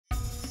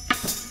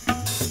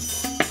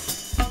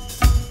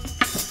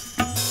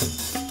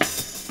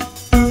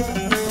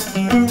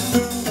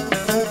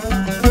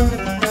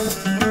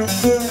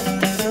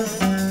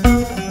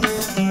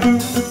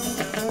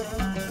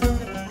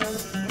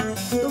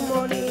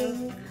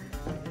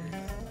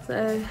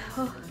So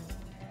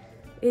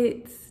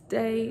it's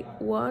day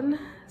one,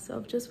 so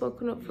I've just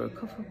woken up for a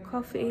cup of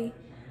coffee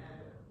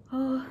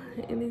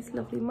in these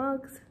lovely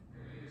mugs.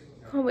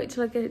 Can't wait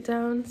till I get it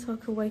down so I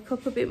can wake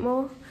up a bit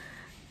more.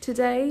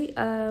 Today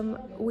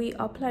we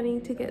are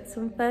planning to get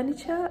some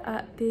furniture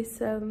at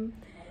this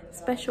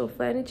special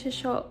furniture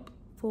shop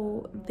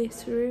for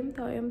this room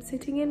that I am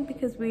sitting in,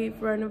 because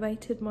we've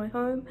renovated my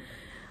home.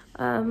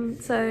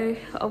 So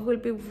I will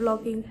be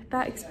vlogging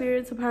that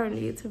experience.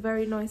 Apparently it's a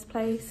very nice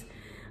place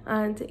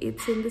and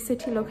it's in the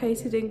city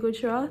located in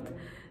Gujarat.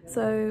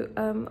 So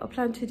I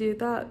plan to do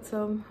that.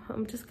 So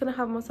I'm just gonna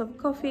have myself a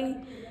coffee,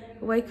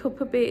 wake up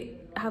a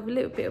bit, have a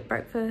little bit of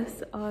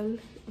breakfast. I'll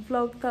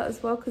vlog that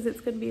as well because it's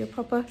gonna be a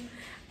proper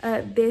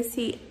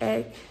desi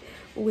egg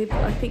with,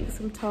 I think,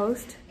 some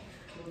toast,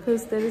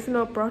 because there is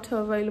no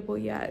burrata available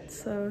yet.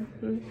 So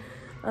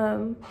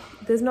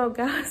there's no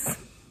gas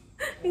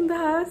in the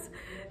house,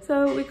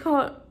 so we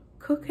can't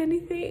cook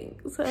anything.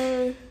 So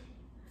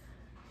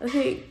I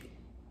think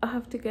I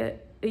have to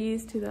get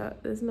used to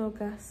that. There's no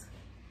gas.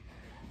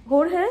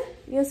 और है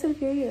या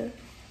सिर्फ यही है?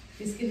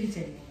 इसके लिए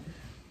चाहिए।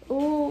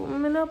 ओह,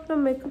 मैंने अपना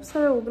मेकअप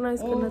सारा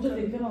ऑर्गेनाइज करना था।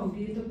 लेकर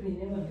आऊंगी, तो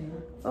पीने वाले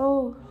हैं।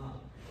 ओह,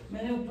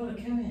 मैंने ऊपर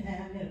रखे हुए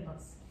हैं मेरे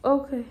पास।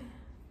 Okay.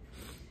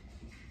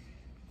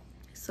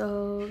 So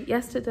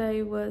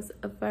yesterday was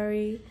a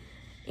very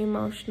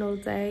emotional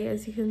day,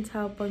 as you can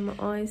tell by my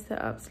eyes,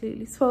 they're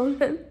absolutely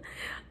swollen,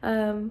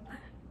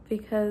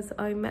 because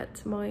I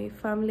met my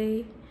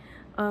family.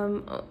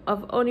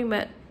 I've only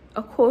met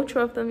a quarter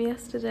of them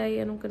yesterday,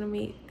 and I'm gonna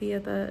meet the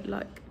other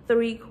like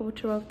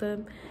 3/4 of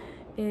them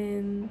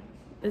in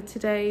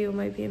today, or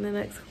maybe in the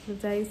next couple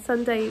of days.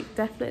 Sunday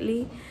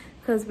definitely,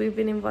 because we've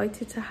been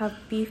invited to have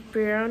beef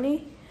biryani,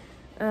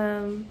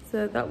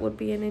 so that would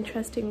be an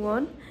interesting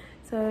one.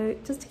 So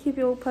just to keep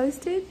you all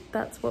posted,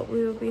 that's what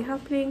will be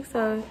happening.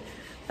 So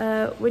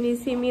when you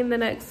see me in the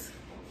next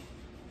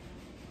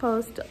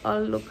post,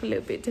 I'll look a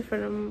little bit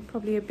different. I'm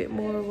probably a bit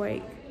more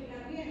awake.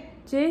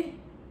 Ji?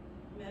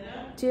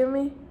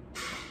 Jimmy?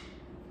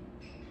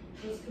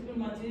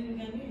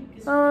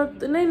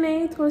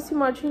 नहीं, थोड़ी सी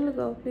margarine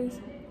लगाओ, please.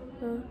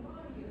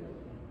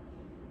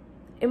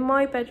 In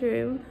my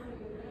bedroom,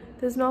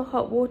 there's no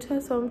hot water,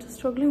 so I'm just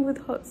struggling with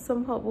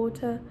some hot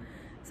water.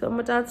 So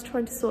my dad's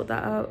trying to sort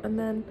that out, and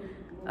then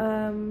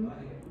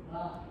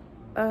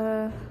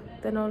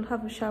I'll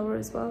have a shower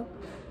as well.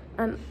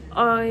 And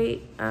I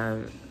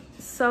am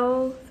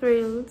so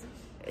thrilled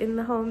in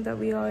the home that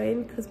we are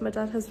in, because my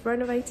dad has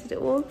renovated it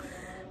all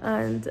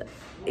and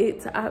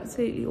it's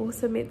absolutely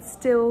awesome. It's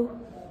still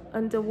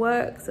under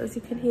works, as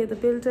you can hear the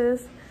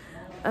builders,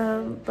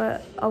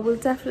 but I will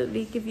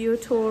definitely give you a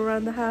tour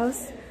around the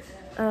house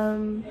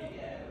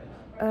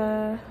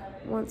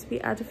once we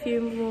add a few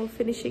more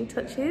finishing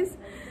touches.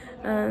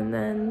 And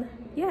then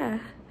yeah,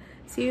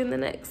 see you in the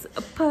next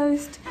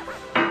post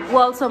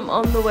whilst I'm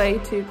on the way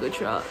to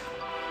Gujarat.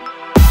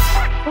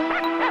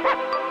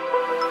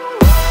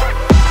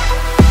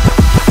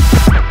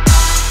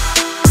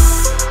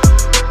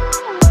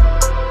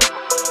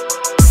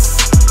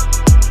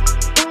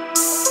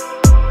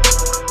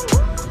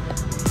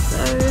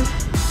 So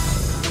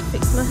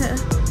fix my hair.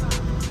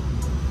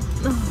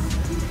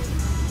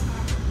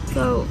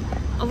 So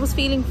I was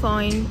feeling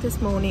fine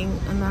this morning,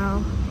 and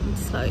now I'm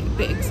just like a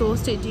bit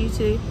exhausted due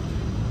to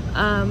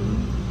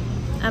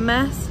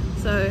MS.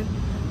 So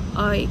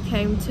I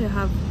came to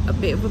have a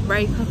bit of a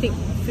break. I think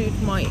food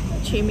might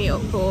cheer me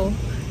up or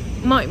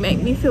might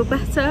make me feel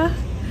better.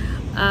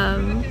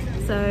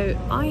 So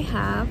I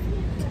have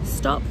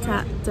stopped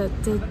at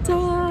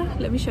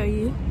let me show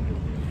you.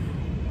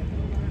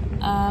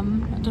 I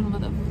don't know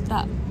whether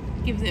that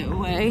gives it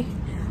away,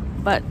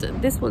 but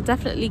this will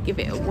definitely give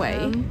it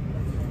away.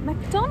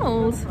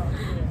 McDonald's.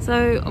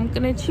 So I'm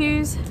gonna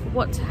choose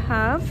what to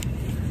have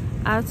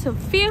out of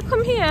Fia,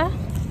 come here,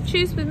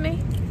 choose with me.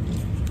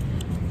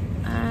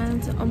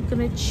 And I'm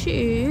gonna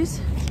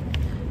choose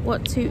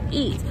what to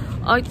eat.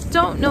 I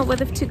don't know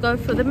whether to go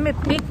for the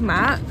Big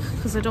Mac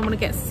because I don't want to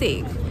get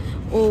sick,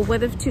 or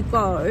whether to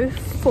go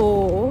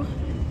for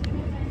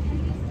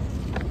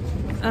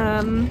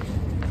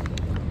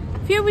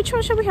Fia, which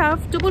one shall we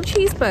have? Double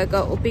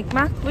cheeseburger or Big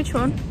Mac? Which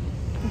one?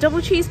 Double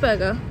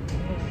cheeseburger.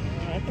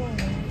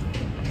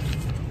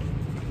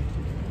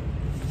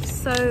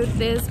 So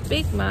there's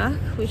Big Mac,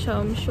 which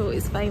I'm sure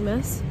is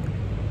famous,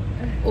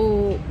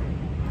 or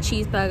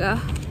cheeseburger,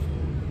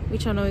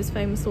 which I know is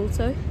famous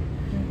also.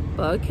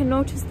 But I can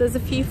notice there's a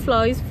few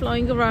flies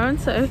flying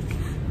around, so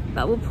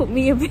that will put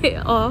me a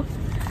bit off.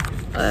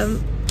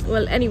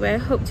 Well, anyway, I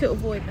hope to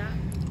avoid that.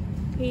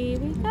 Here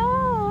we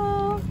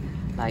go.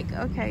 Like,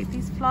 okay,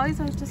 these flies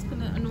are just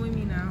gonna annoy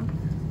me now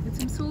with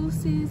some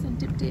sauces and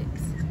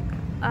dips.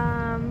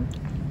 Yeah,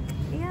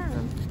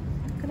 I'm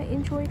gonna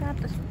enjoy that.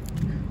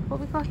 What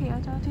we got here,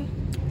 Daddy?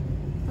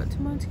 Got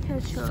tomato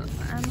ketchup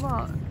and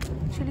what?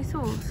 Chili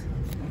sauce.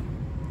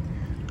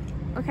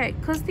 Okay,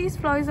 because these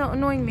flies are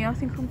annoying me, I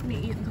think I'm gonna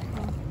eat in the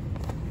car.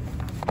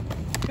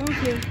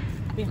 Don't you?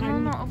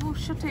 Behind No, I will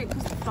shut it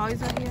because the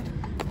flies are here.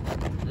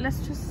 Let's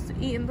just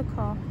eat in the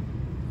car.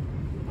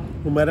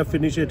 Umaira,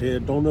 finish it here.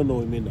 Don't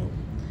annoy me now.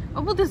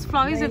 Oh, but there's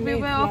flies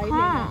everywhere.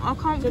 I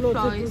can't with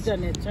flies.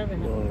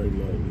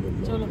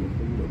 चलो